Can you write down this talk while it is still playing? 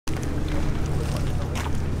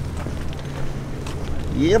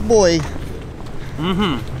Yeah, boy.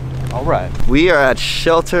 Mm-hmm. All right. We are at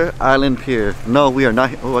Shelter Island Pier. No, we are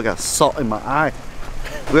not. Oh, I got salt in my eye.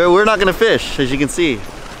 We're not gonna fish, as you can see.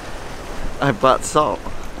 I bought salt.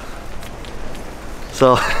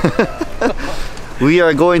 So we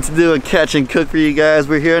are going to do a catch and cook for you guys.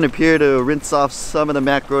 We're here on the pier to rinse off some of the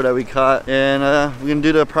mackerel that we caught, and we're gonna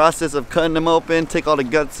do the process of cutting them open, take all the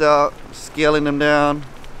guts out, scaling them down,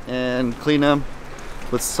 and clean them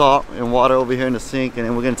with salt and water over here in the sink. And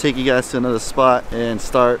then we're gonna take you guys to another spot and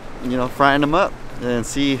start, you know, frying them up and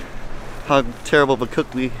see how terrible of a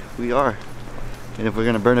cook we are. And if we're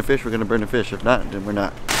gonna burn a fish, we're gonna burn a fish. If not, then we're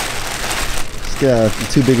not. Yeah, the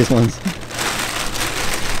two biggest ones.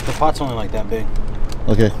 The pot's only like that big.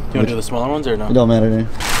 Okay. Do you want to do the smaller ones or no? It don't matter then.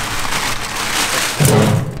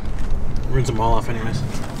 Rinse them all off anyways.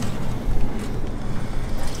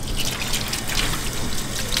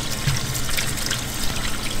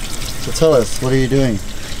 So tell us, what are you doing?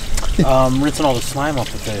 Rinsing all the slime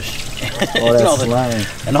off the fish. All that slime.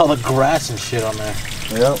 And all the grass and shit on there.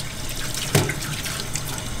 Yep.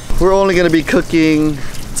 We're only going to be cooking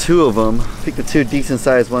 2 of them. Pick the 2 decent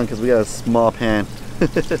sized ones because we got a small pan.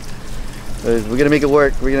 We're going to make it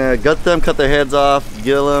work. We're going to gut them, cut their heads off,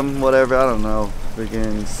 gill them, whatever, I don't know. We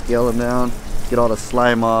can scale them down, get all the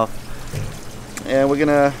slime off. And we're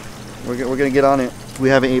gonna get on it. We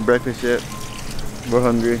haven't ate breakfast yet. We're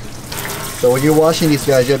hungry. So when you're washing these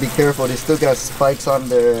guys, you gotta be careful. They still got spikes on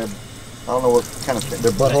their, I don't know what kind of fin,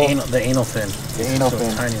 their butthole. The anal fin. The anal so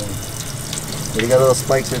fin. Tiny one. They got little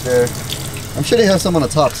spikes right there. I'm sure they have some on the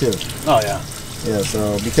top too. Oh yeah. Yeah,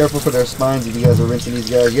 so be careful for their spines if you guys are rinsing these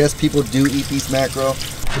guys. Yes, people do eat these mackerel.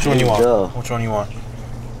 Which one you want? Which one you want?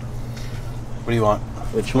 What do you want?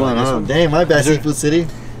 Which one? Oh, dang, my bad, Seafood City.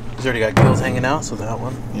 He's already got gills hanging out, so that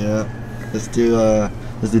one. Yeah, let's do that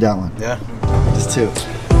one. Yeah. Just 2.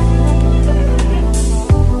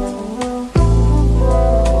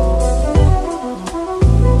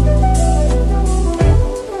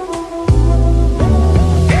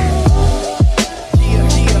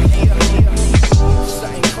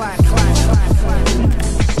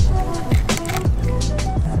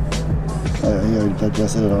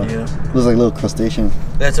 Digested it all. Yeah. Looks like little crustacean.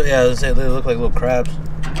 That's what, yeah, they look like little crabs.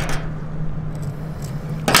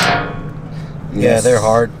 Yes. Yeah, they're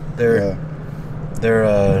hard. They're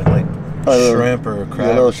like shrimp or crab.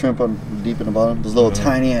 Yeah, little shrimp on deep in the bottom. Those little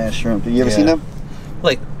tiny ass shrimp. Have you ever seen them?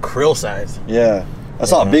 Like krill size. Yeah. I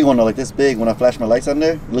saw a big one though, like this big. When I flashed my lights on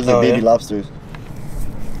there, it looks like baby lobsters.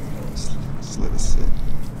 Just let it sit.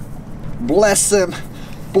 Bless them.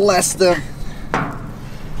 Bless them.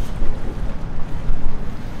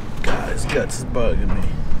 Guts is bugging me.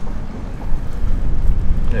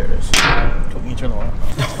 There it is. Can you turn the water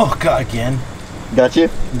off? Oh god, again. Got you?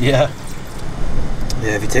 Yeah.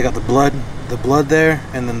 Yeah, if you take out the blood there,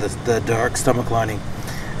 and then the dark stomach lining,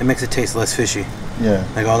 it makes it taste less fishy. Yeah.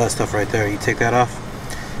 Like all that stuff right there, you take that off,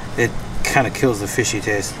 it kind of kills the fishy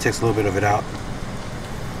taste. It takes a little bit of it out.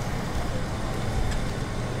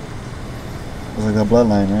 It's like that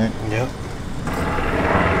bloodline, right? Yep.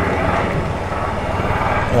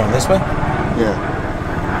 Oh, this way? Yeah.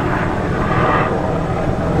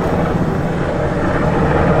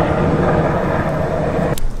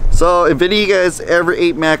 So if any of you guys ever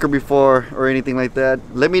ate mackerel before or anything like that,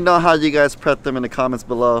 let me know how you guys prep them in the comments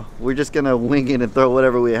below. We're just gonna wing it and throw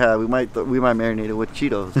whatever we have. We might marinate it with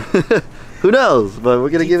Cheetos. Who knows? But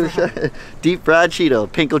we're gonna give it a shot. Deep fried Cheetos,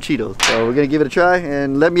 Pinko Cheetos. So we're gonna give it a try,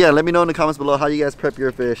 and let me know in the comments below how you guys prep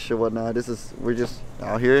your fish or whatnot. We're just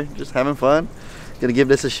out here just having fun. Gonna give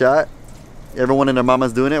this a shot. Everyone and their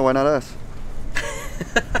mama's doing it, why not us?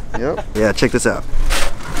 Yep. Yeah, check this out.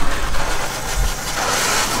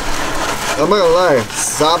 I'm not gonna lie,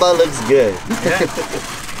 Saba looks good. Yeah.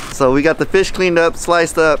 So we got the fish cleaned up,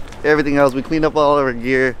 sliced up, everything else. We cleaned up all of our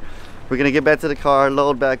gear. We're gonna get back to the car,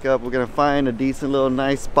 load back up. We're gonna find a decent little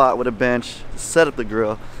nice spot with a bench, set up the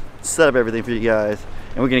grill, set up everything for you guys,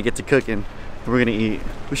 and we're gonna get to cooking. We're gonna eat.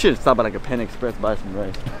 We should stop at like a Panda Express, buy some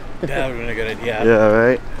rice. That would have been a good idea. Yeah,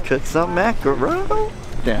 right. Cook some mackerel.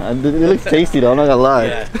 Damn, it looks tasty though, I'm not gonna lie.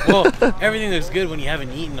 Yeah. Well, everything looks good when you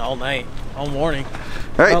haven't eaten all night, all morning.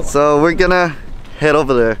 All right, so we're gonna head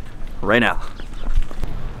over there right now.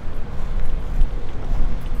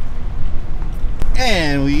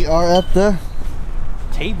 And we are at the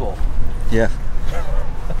table. Yeah.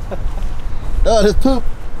 Oh, there's poop.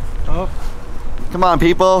 Oh. Come on,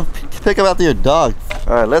 people. Pick up after your dog.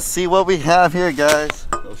 All right, let's see what we have here, guys.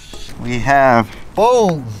 We have,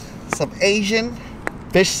 boom, some Asian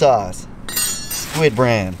fish sauce. Squid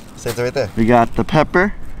brand. Says it right there. We got the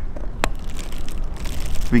pepper.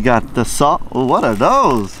 We got the salt. Oh, what are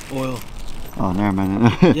those? Oil. Oh, never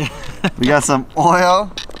mind. Yeah. We got some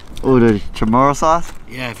oil. Oh, the chamorro sauce.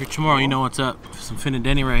 Yeah, if you're tomorrow, you know what's up. Some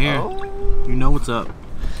finadeni right here. Oh. You know what's up.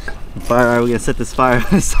 Fire, all right, we're gonna set this fire.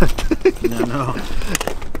 No.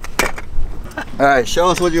 All right, show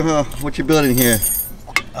us what you're building here.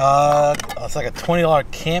 It's like a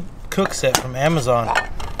 $20 camp cook set from Amazon.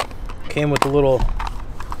 Came with a little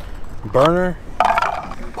burner.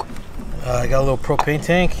 I got a little propane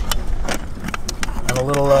tank and a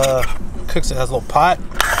little cook set. Has a little pot,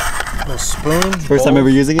 a little spoon. First time ever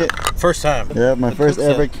using it? First time. Yeah, my first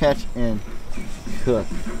ever catch and cook.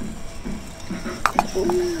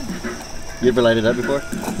 You ever light it up before?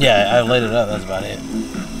 Yeah, I lit it up. That's about it.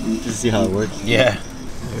 Just to see how it works. Yeah.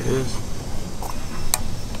 There it is.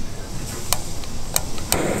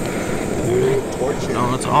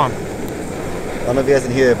 Oh, it's on. I don't know if you guys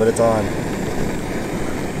can hear it, but it's on.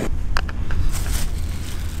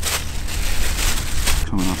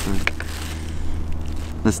 Coming off there.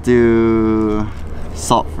 Let's do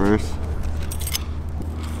salt first.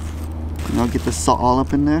 And I'll get the salt all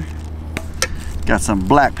up in there. Got some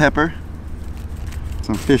black pepper,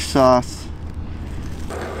 some fish sauce.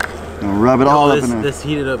 And rub it all up in there. This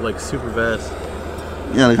heated up like super fast.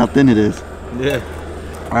 Yeah, look how thin it is. Yeah.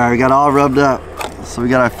 All right, we got it all rubbed up. So we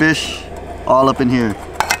got our fish all up in here.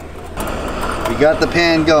 We got the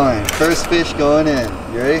pan going. First fish going in.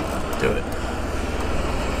 You ready? Do it.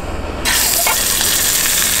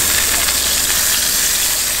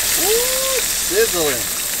 Ooh, sizzling.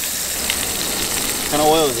 What kind of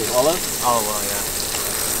oil is this? Olive? Olive oil, yeah.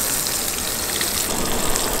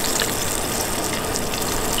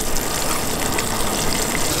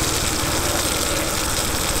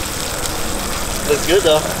 Looks good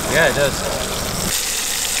though. Yeah, it does.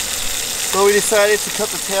 So we decided to cut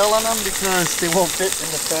the tail on them because they won't fit in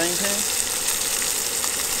the frying pan.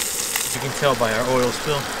 You can tell by our oil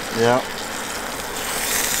spill. Yeah.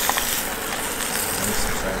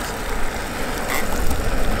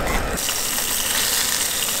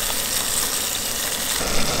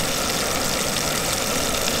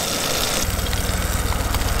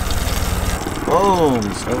 Boom.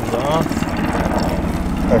 Stove's off.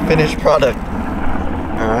 Our finished product.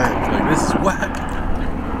 Alright. Like, this is whack.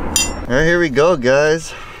 Alright, here we go,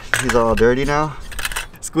 guys. He's all dirty now.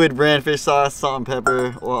 Squid brand fish sauce, salt and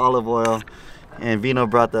pepper, olive oil. And Vino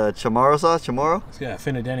brought the chamorro sauce. Chamorro? It's got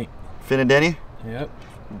finadeni. Finadeni? Yep.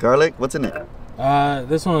 Garlic? What's in it?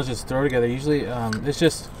 This one was just throw together. Usually, it's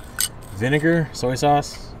just vinegar, soy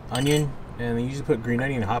sauce, onion, and they usually put green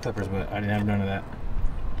onion and hot peppers, but I didn't have none of that.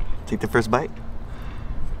 Take the first bite.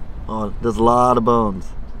 Oh, there's a lot of bones.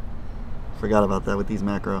 Forgot about that with these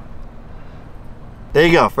mackerel. There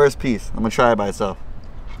you go, first piece. I'm gonna try it by itself.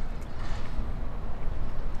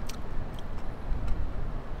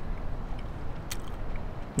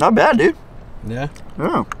 Not bad, dude. Yeah?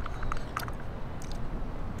 Yeah.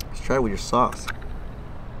 Let's try it with your sauce.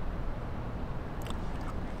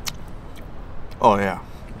 Oh yeah.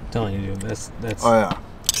 I'm telling you, dude, that's. Oh yeah. All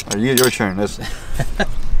right, your turn. Let's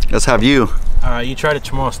have you. All right, you try the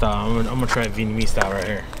chamorro style. I'm gonna try Vietnamese style right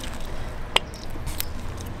here.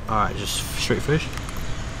 All right, just straight fish.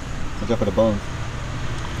 Watch out for the bones.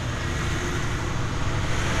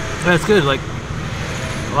 Yeah, it's good. Like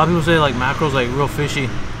a lot of people say, like mackerel's like real fishy.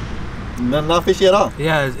 Not fishy at all.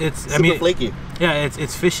 Yeah, it's Super I mean, flaky. Yeah,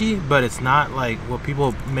 it's fishy, but it's not like what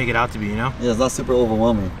people make it out to be. You know? Yeah, it's not super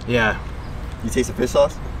overwhelming. Yeah. You taste the fish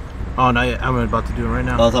sauce? Oh no, I'm about to do it right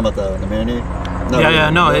now. Oh, I'm talking about the marinade.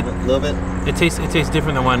 No, a little bit. It tastes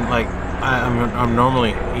different than one like I'm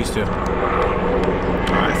normally used to.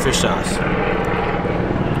 All right, fish sauce.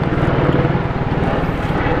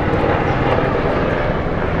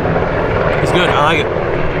 It's good. I like it.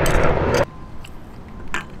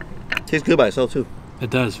 Tastes good by itself too. It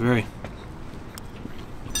does very.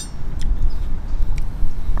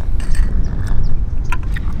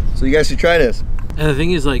 So you guys should try this. And the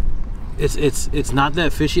thing is, like, it's not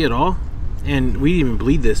that fishy at all, and we didn't even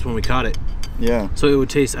bleed this when we caught it. Yeah. So it would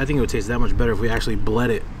taste. I think it would taste that much better if we actually bled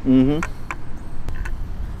it. Mm-hmm.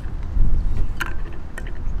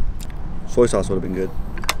 Soy sauce would have been good.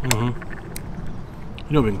 Mm-hmm.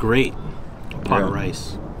 You know, been great. A pot of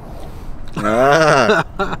rice. Ah.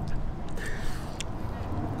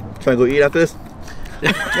 Trying to go eat after this?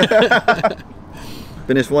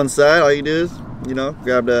 Finish one side. All you do is, you know,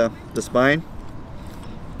 grab the spine,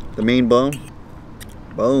 the main bone.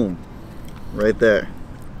 Boom. Right there.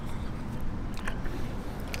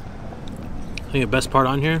 I think the best part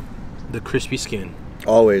on here, the crispy skin.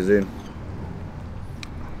 Always, dude.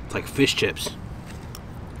 It's like fish chips.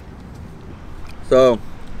 So,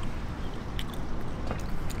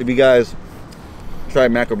 if you guys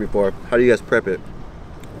tried mackerel before. How do you guys prep it?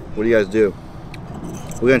 What do you guys do?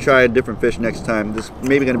 We're gonna try a different fish next time. This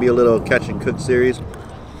maybe gonna be a little catch and cook series.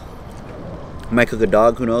 Might cook a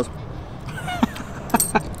dog, who knows?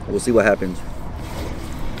 We'll see what happens.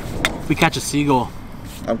 If we catch a seagull,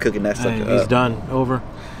 I'm cooking that sucker he's up. done. Over.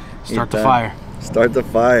 Start the done. fire. Start the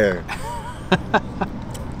fire.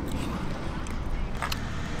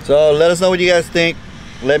 So let us know what you guys think.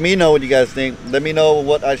 Let me know what you guys think. Let me know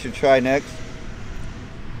what I should try next.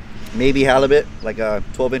 Maybe halibut, like a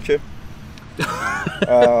 12-incher.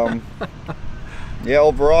 Yeah,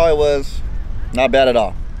 overall it was not bad at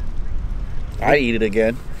all. I'd eat it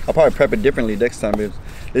again. I'll probably prep it differently next time. This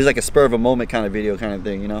is like a spur of a moment kind of video kind of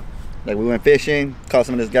thing, you know? Like we went fishing, caught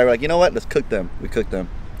some of this guy, we're like, you know what? Let's cook them. We cooked them.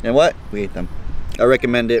 And what? We ate them. I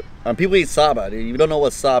recommend it. People eat saba. If you don't know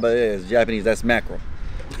what saba is, Japanese, that's mackerel.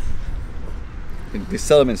 They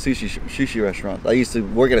sell them in sushi restaurants. I used to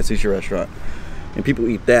work at a sushi restaurant, and people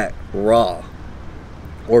eat that raw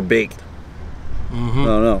or baked. I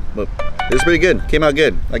don't know, but it's pretty good. Came out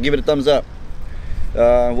good. I give it a thumbs up.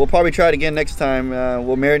 We'll probably try it again next time.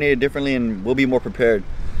 We'll marinate it differently, and we'll be more prepared.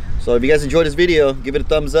 So if you guys enjoyed this video, give it a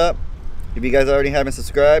thumbs up. If you guys already haven't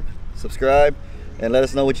subscribed, subscribe, and let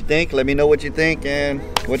us know what you think. Let me know what you think and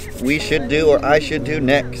what we should do or I should do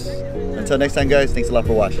next. Until next time, guys, thanks a lot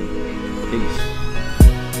for watching. Peace.